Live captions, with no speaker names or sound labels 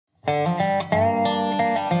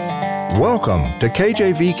Welcome to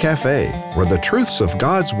KJV Cafe, where the truths of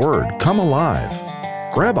God's Word come alive.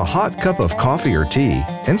 Grab a hot cup of coffee or tea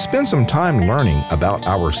and spend some time learning about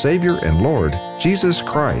our Savior and Lord, Jesus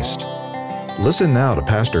Christ. Listen now to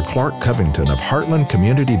Pastor Clark Covington of Heartland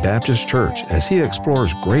Community Baptist Church as he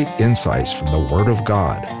explores great insights from the Word of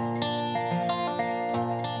God.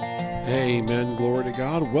 Amen. Glory to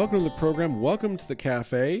God. Welcome to the program. Welcome to the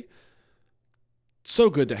cafe. So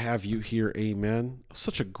good to have you here. Amen.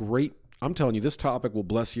 I'm telling you, this topic will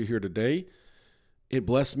bless you here today. It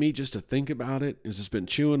blessed me just to think about it. It's just been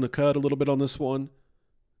chewing the cud a little bit on this one.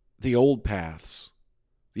 The old paths.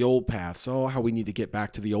 The old paths. Oh, how we need to get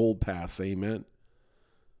back to the old paths. Amen.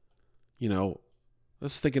 You know, I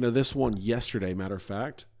was thinking of this one yesterday, matter of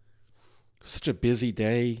fact. Such a busy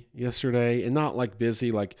day yesterday, and not like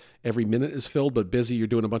busy, like every minute is filled, but busy. You're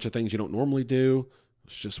doing a bunch of things you don't normally do.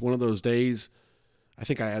 It's just one of those days. I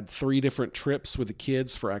think I had 3 different trips with the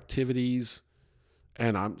kids for activities,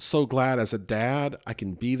 and I'm so glad as a dad, I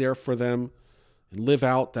can be there for them and live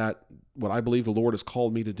out that, what I believe the Lord has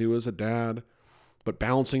called me to do as a dad, but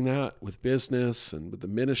balancing that with business and with the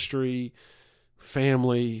ministry,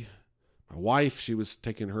 family. My wife, she was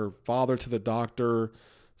taking her father to the doctor.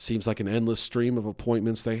 Seems like an endless stream of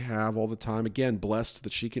appointments they have all the time. Again, blessed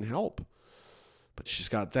that she can help. But she's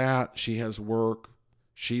got that. She has work.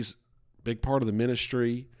 She's a big part of the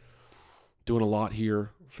ministry, doing a lot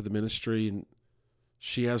here for the ministry. And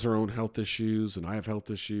she has her own health issues, and I have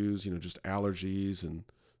health issues, just allergies, and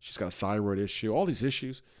she's got a thyroid issue, all these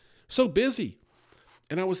issues. So busy.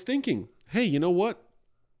 And I was thinking, hey, you know what?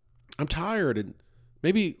 I'm tired, and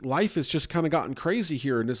maybe life has just kind of gotten crazy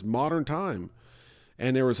here in this modern time.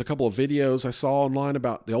 And there was a couple of videos I saw online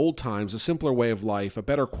about the old times, a simpler way of life, a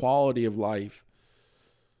better quality of life.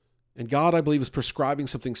 And God, I believe, is prescribing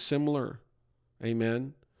something similar.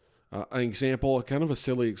 Amen. An example, kind of a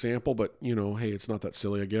silly example, but, hey, it's not that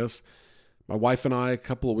silly, I guess. My wife and I, a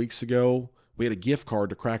couple of weeks ago, we had a gift card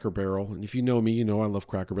to Cracker Barrel. And if you know me, you know I love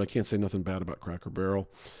Cracker Barrel. I can't say nothing bad about Cracker Barrel.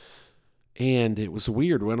 And it was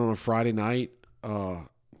weird. We went on a Friday night,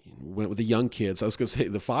 went with the young kids. I was going to say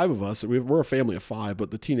the 5 of us, we're a family of 5, but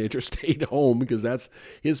the teenager stayed home because that's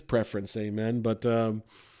his preference. Amen. But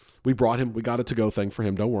we brought him, we got a to-go thing for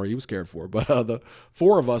him. Don't worry, he was cared for. But the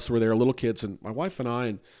 4 of us were there, little kids, and my wife and I,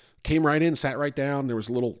 and came right in, sat right down. There was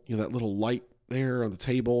a little, that little light there on the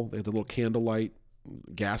table. They had the little candle light,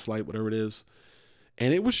 gas light, whatever it is.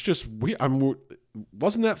 And it was just,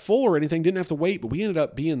 wasn't that full or anything, didn't have to wait, but we ended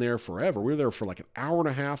up being there forever. We were there for like an hour and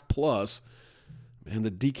a half plus. And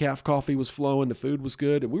the decaf coffee was flowing, the food was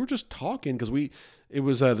good, and we were just talking because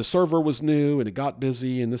the server was new and it got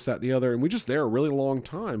busy and this, that, and the other, and we were just there a really long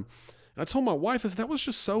time. And I told my wife, that was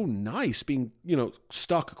just so nice being,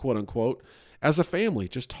 stuck, quote unquote, as a family,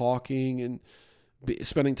 just talking and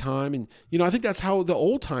spending time. And, I think that's how the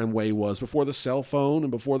old time way was before the cell phone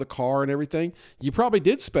and before the car and everything. You probably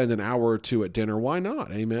did spend an hour or 2 at dinner. Why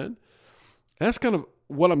not? Amen. That's kind of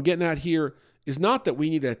what I'm getting at here. Is not that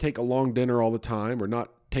we need to take a long dinner all the time or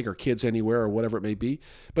not take our kids anywhere or whatever it may be,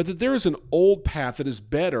 but that there is an old path that is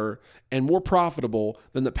better and more profitable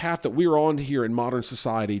than the path that we're on here in modern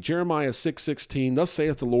society. Jeremiah 6:16, Thus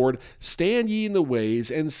saith the Lord, Stand ye in the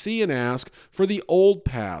ways and see and ask for the old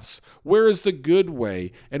paths. Where is the good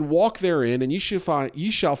way? And walk therein, and ye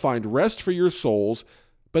shall find rest for your souls.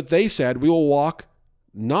 But they said, we will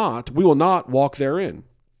not walk therein.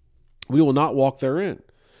 We will not walk therein.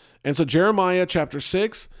 And so Jeremiah chapter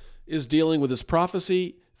 6 is dealing with this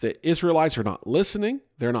prophecy that Israelites are not listening,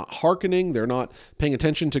 they're not hearkening, they're not paying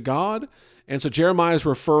attention to God. And so Jeremiah is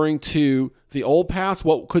referring to the old paths.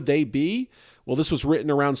 What could they be? Well, this was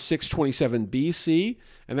written around 627 BC,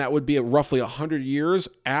 and that would be roughly 100 years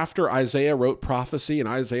after Isaiah wrote prophecy, and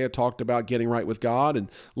Isaiah talked about getting right with God and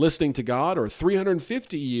listening to God, or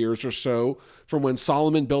 350 years or so from when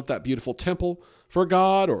Solomon built that beautiful temple for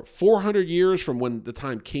God, or 400 years from when the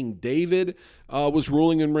time King David was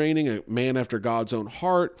ruling and reigning, a man after God's own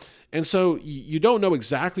heart. And so you don't know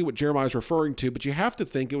exactly what Jeremiah is referring to, but you have to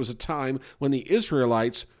think it was a time when the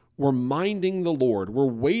Israelites were minding the Lord, were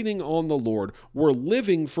waiting on the Lord, were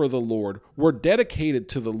living for the Lord, were dedicated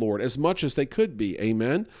to the Lord as much as they could be.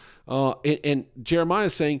 Amen. And Jeremiah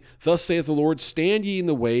is saying, Thus saith the Lord, Stand ye in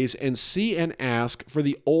the ways and see and ask for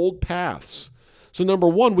the old paths. So number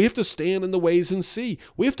 1, we have to stand in the ways and see.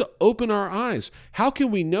 We have to open our eyes. How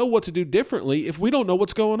can we know what to do differently if we don't know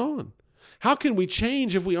what's going on? How can we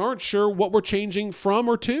change if we aren't sure what we're changing from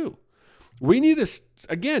or to? We need to,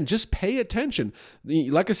 again, just pay attention.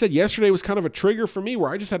 Like I said, yesterday was kind of a trigger for me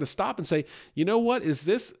where I just had to stop and say, you know what? Is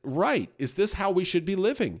this right? Is this how we should be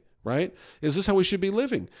living? right? Is this how we should be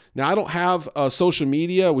living? Now, I don't have social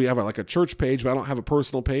media. We have like a church page, but I don't have a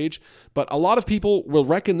personal page. But a lot of people will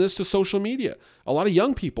reckon this to social media. A lot of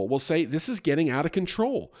young people will say, this is getting out of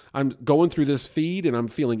control. I'm going through this feed and I'm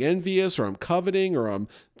feeling envious, or I'm coveting, or I'm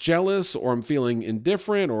jealous, or I'm feeling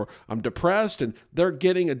indifferent, or I'm depressed. And they're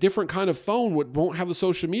getting a different kind of phone that won't have the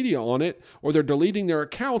social media on it, or they're deleting their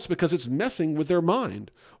accounts because it's messing with their mind,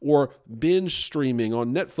 or binge streaming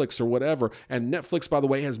on Netflix or whatever. And Netflix, by the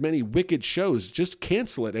way, has many wicked shows. Just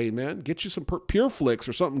cancel it, amen. Get you some Pure Flix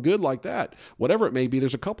or something good like that. Whatever it may be,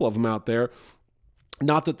 there's a couple of them out there.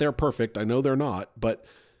 Not that they're perfect. I know they're not, but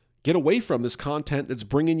get away from this content that's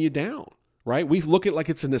bringing you down, right? We look at like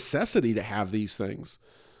it's a necessity to have these things.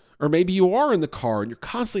 Or maybe you are in the car and you're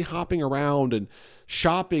constantly hopping around and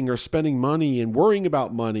shopping or spending money and worrying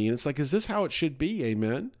about money. And it's like, is this how it should be?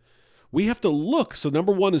 Amen. We have to look. So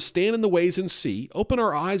number one is stand in the ways and see. Open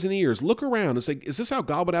our eyes and ears. Look around and say, is this how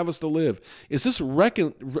God would have us to live? Is this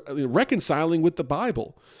reconciling with the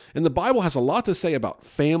Bible? And the Bible has a lot to say about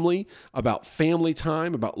family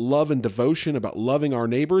time, about love and devotion, about loving our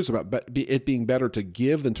neighbors, about it being better to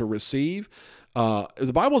give than to receive.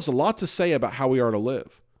 The Bible has a lot to say about how we are to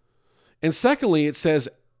live. And secondly, it says,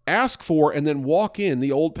 ask for and then walk in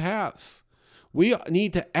the old paths. We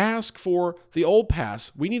need to ask for the old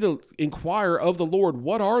paths. We need to inquire of the Lord,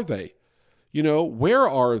 what are they? Where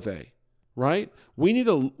are they? Right? We need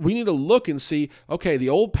to look and see, okay, the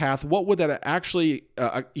old path, what would that actually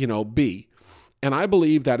be? And I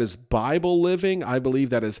believe that is Bible living. I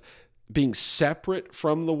believe that is being separate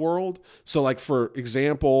from the world. So like, for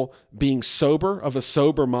example, being sober, of a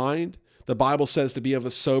sober mind. The Bible says to be of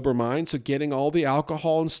a sober mind. So getting all the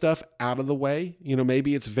alcohol and stuff out of the way,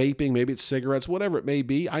 maybe it's vaping, maybe it's cigarettes, whatever it may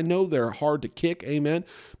be. I know they're hard to kick, amen,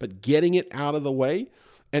 but getting it out of the way.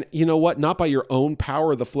 And you know what? Not by your own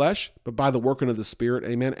power of the flesh, but by the working of the Spirit,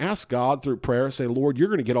 amen. Ask God through prayer. Say, Lord, you're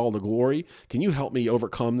going to get all the glory. Can you help me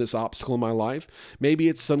overcome this obstacle in my life? Maybe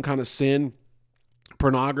it's some kind of sin,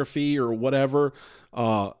 pornography or whatever,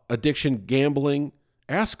 addiction, gambling.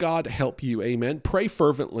 Ask God to help you, amen. Pray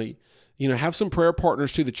fervently. Have some prayer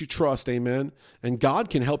partners too that you trust, amen. And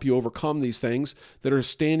God can help you overcome these things that are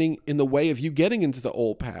standing in the way of you getting into the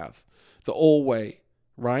old path, the old way,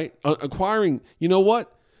 right? Acquiring, you know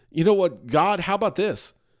what, God, how about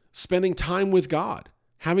this? Spending time with God,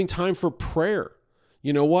 having time for prayer.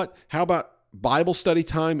 You know what? How about Bible study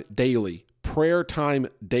time daily, prayer time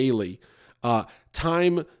daily,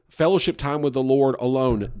 fellowship time with the Lord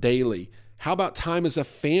alone daily? How about time as a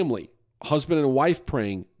family? Husband and wife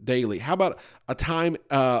praying daily. How about a time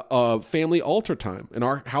of family altar time? In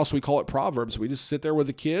our house, we call it Proverbs. We just sit there with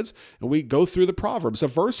the kids and we go through the Proverbs, a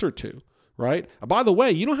verse or two, right? By the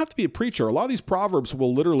way, you don't have to be a preacher. A lot of these Proverbs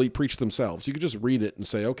will literally preach themselves. You can just read it and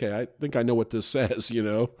say, okay, I think I know what this says,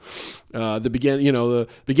 the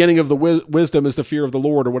beginning of the wisdom is the fear of the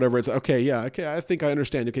Lord, or whatever. It's okay, I think I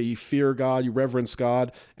understand. Okay, you fear God, you reverence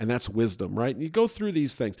God, and that's wisdom, right? And you go through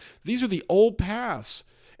these things. These are the old paths.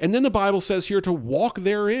 And then the Bible says here to walk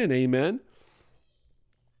therein, amen.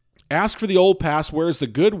 Ask for the old paths, where is the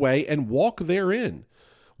good way, and walk therein.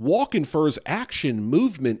 Walk infers action,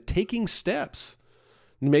 movement, taking steps.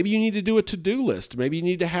 Maybe you need to do a to-do list. Maybe you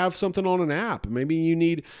need to have something on an app. Maybe you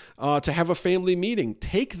need to have a family meeting.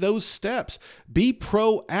 Take those steps. Be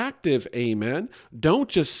proactive, amen. Don't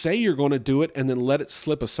just say you're going to do it and then let it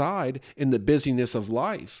slip aside in the busyness of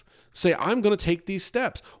life. Say, I'm going to take these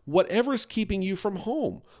steps. Whatever's keeping you from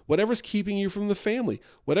home, whatever's keeping you from the family,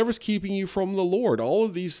 whatever's keeping you from the Lord, all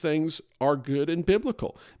of these things are good and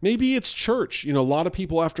biblical. Maybe it's church. A lot of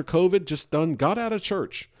people after COVID just got out of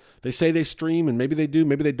church. They say they stream, and maybe they do,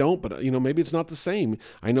 maybe they don't, but maybe it's not the same.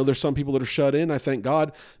 I know there's some people that are shut in. I thank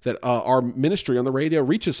God that our ministry on the radio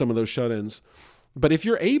reaches some of those shut-ins. But if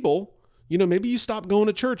you're able, maybe you stop going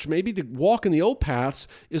to church. Maybe to walk in the old paths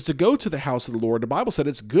is to go to the house of the Lord. The Bible said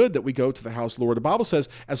it's good that we go to the house of the Lord. The Bible says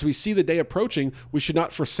as we see the day approaching, we should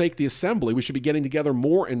not forsake the assembly. We should be getting together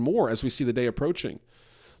more and more as we see the day approaching.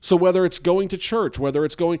 So whether it's going to church,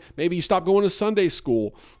 maybe you stop going to Sunday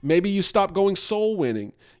school, maybe you stop going soul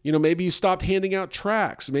winning, maybe you stopped handing out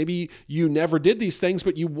tracts, maybe you never did these things,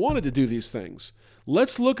 but you wanted to do these things.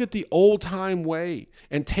 Let's look at the old time way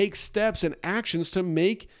and take steps and actions to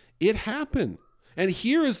make it happen. And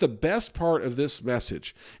here is the best part of this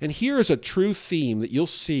message. And here is a true theme that you'll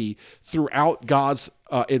see throughout God's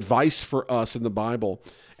advice for us in the Bible.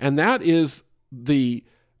 And that is the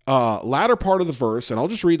latter part of the verse, and I'll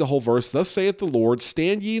just read the whole verse. Thus saith the Lord,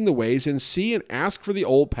 stand ye in the ways, and see and ask for the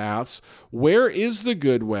old paths. Where is the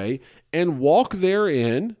good way? and walk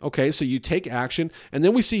therein. Okay, so you take action. And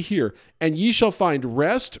then we see here, and ye shall find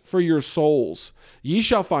rest for your souls. Ye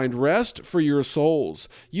shall find rest for your souls.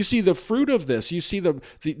 You see the fruit of this. You see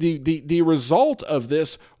the result of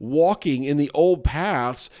this walking in the old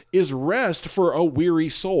paths is rest for a weary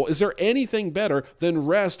soul. Is there anything better than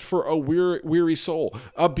rest for a weary soul?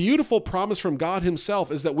 A beautiful promise from God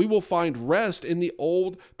himself is that we will find rest in the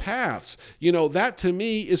old paths. You know, that to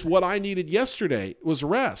me is what I needed yesterday, was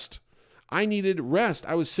rest. I needed rest.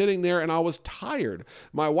 I was sitting there and I was tired.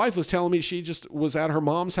 My wife was telling me she just was at her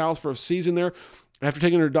mom's house for a season there after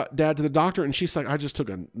taking her dad to the doctor, and she's like, I just took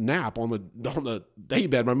a nap on the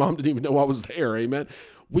daybed. My mom didn't even know I was there. Amen.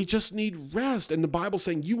 We just need rest. And the Bible's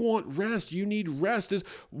saying you want rest. You need rest. This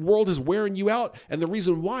world is wearing you out. And the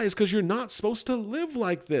reason why is because you're not supposed to live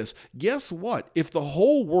like this. Guess what? If the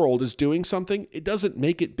whole world is doing something, it doesn't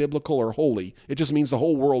make it biblical or holy. It just means the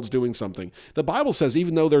whole world's doing something. The Bible says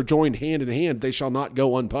even though they're joined hand in hand, they shall not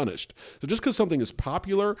go unpunished. So just because something is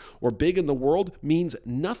popular or big in the world means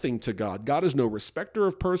nothing to God. God is no respecter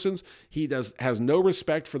of persons. He has no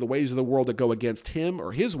respect for the ways of the world that go against him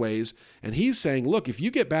or his ways. And he's saying, look, if you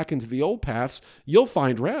get back into the old paths, you'll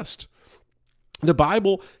find rest. The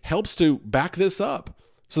Bible helps to back this up.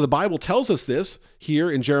 So the Bible tells us this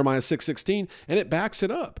here in Jeremiah 6:16, and it backs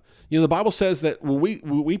it up. You know, the Bible says that when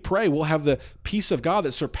we pray, we'll have the peace of God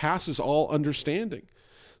that surpasses all understanding.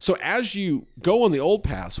 So as you go on the old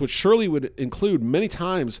paths, which surely would include many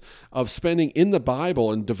times of spending in the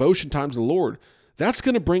Bible and devotion time to the Lord, that's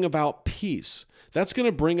going to bring about peace. That's going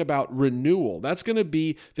to bring about renewal. That's going to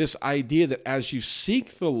be this idea that as you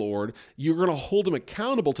seek the Lord, you're going to hold him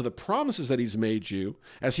accountable to the promises that he's made you,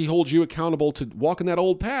 as he holds you accountable to walk in that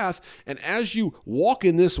old path. And as you walk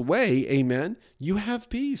in this way, amen, you have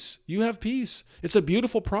peace. You have peace. It's a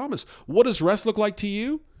beautiful promise. What does rest look like to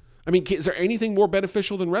you? I mean, is there anything more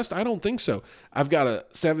beneficial than rest? I don't think so. I've got a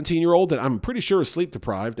 17-year-old that I'm pretty sure is sleep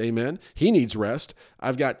deprived. Amen. He needs rest.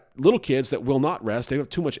 I've got little kids that will not rest. They have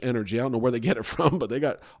too much energy. I don't know where they get it from, but they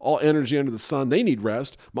got all energy under the sun. They need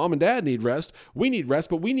rest. Mom and dad need rest. We need rest,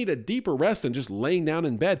 but we need a deeper rest than just laying down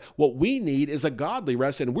in bed. What we need is a godly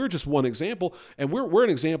rest, and we're just one example, and we're an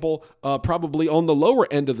example probably on the lower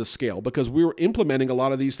end of the scale because we're implementing a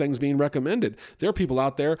lot of these things being recommended. There are people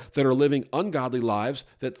out there that are living ungodly lives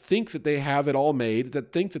that think that they have it all made,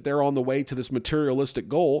 that think that they're on the way to this materialistic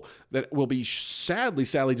goal, that will be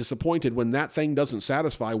sadly disappointed when that thing doesn't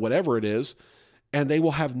satisfy whatever it is, and they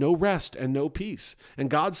will have no rest and no peace. And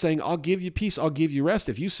God's saying, I'll give you peace, I'll give you rest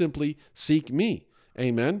if you simply seek me.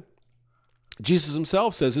 Amen. Jesus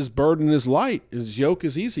himself says his burden is light, his yoke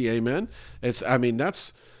is easy. Amen.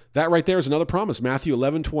 That right there is another promise. Matthew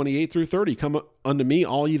 11:28-30. Come unto me,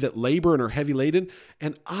 all ye that labor and are heavy laden,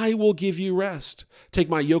 and I will give you rest. Take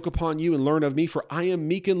my yoke upon you and learn of me, for I am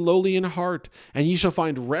meek and lowly in heart, and ye shall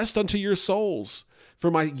find rest unto your souls. For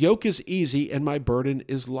my yoke is easy and my burden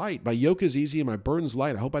is light. My yoke is easy and my burden is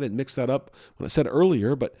light. I hope I didn't mix that up when I said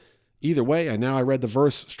earlier, but either way, I read the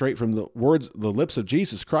verse straight from the lips of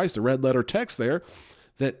Jesus Christ, the red letter text there,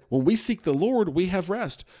 that when we seek the Lord, we have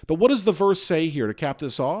rest. But what does the verse say here to cap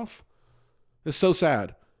this off? It's so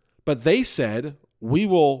sad. But they said, we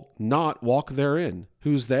will not walk therein.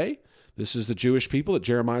 Who's they? This is the Jewish people that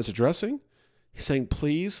Jeremiah is addressing. He's saying,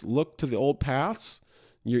 please look to the old paths.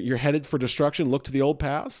 You're headed for destruction. Look to the old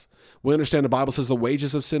paths. We understand the Bible says the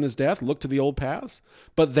wages of sin is death. Look to the old paths.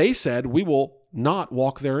 But they said, we will not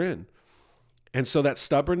walk therein. And so that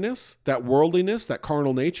stubbornness, that worldliness, that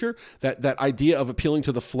carnal nature, that idea of appealing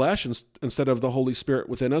to the flesh instead of the Holy Spirit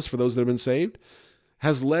within us for those that have been saved,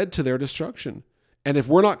 has led to their destruction. And if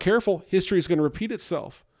we're not careful, history is going to repeat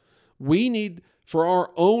itself. We need, for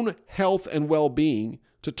our own health and well-being,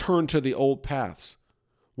 to turn to the old paths.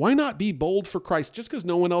 Why not be bold for Christ? Just because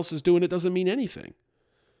no one else is doing it doesn't mean anything.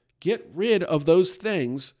 Get rid of those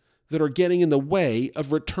things that are getting in the way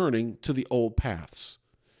of returning to the old paths.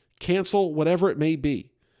 Cancel whatever it may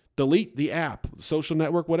be. Delete the app, the social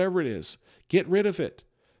network, whatever it is. Get rid of it.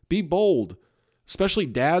 Be bold. Especially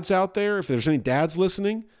dads out there, if there's any dads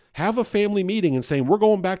listening, have a family meeting and saying, we're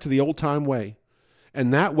going back to the old time way.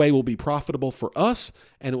 And that way will be profitable for us,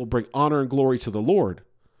 and it will bring honor and glory to the Lord.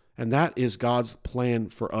 And that is God's plan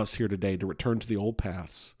for us here today, to return to the old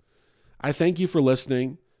paths. I thank you for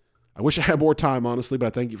listening. I wish I had more time, honestly, but I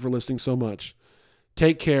thank you for listening so much.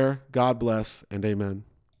 Take care. God bless, and amen.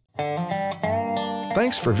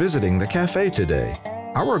 Thanks for visiting the cafe today.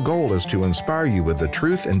 Our goal is to inspire you with the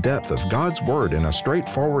truth and depth of God's Word in a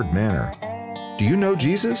straightforward manner. Do you know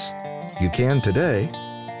Jesus? You can today.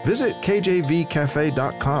 Visit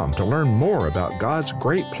kjvcafe.com to learn more about God's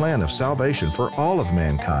great plan of salvation for all of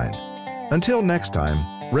mankind. Until next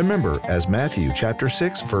time, Remember, as Matthew chapter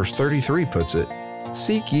 6, verse 33 puts it,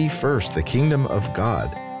 "Seek ye first the kingdom of God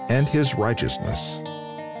and His righteousness."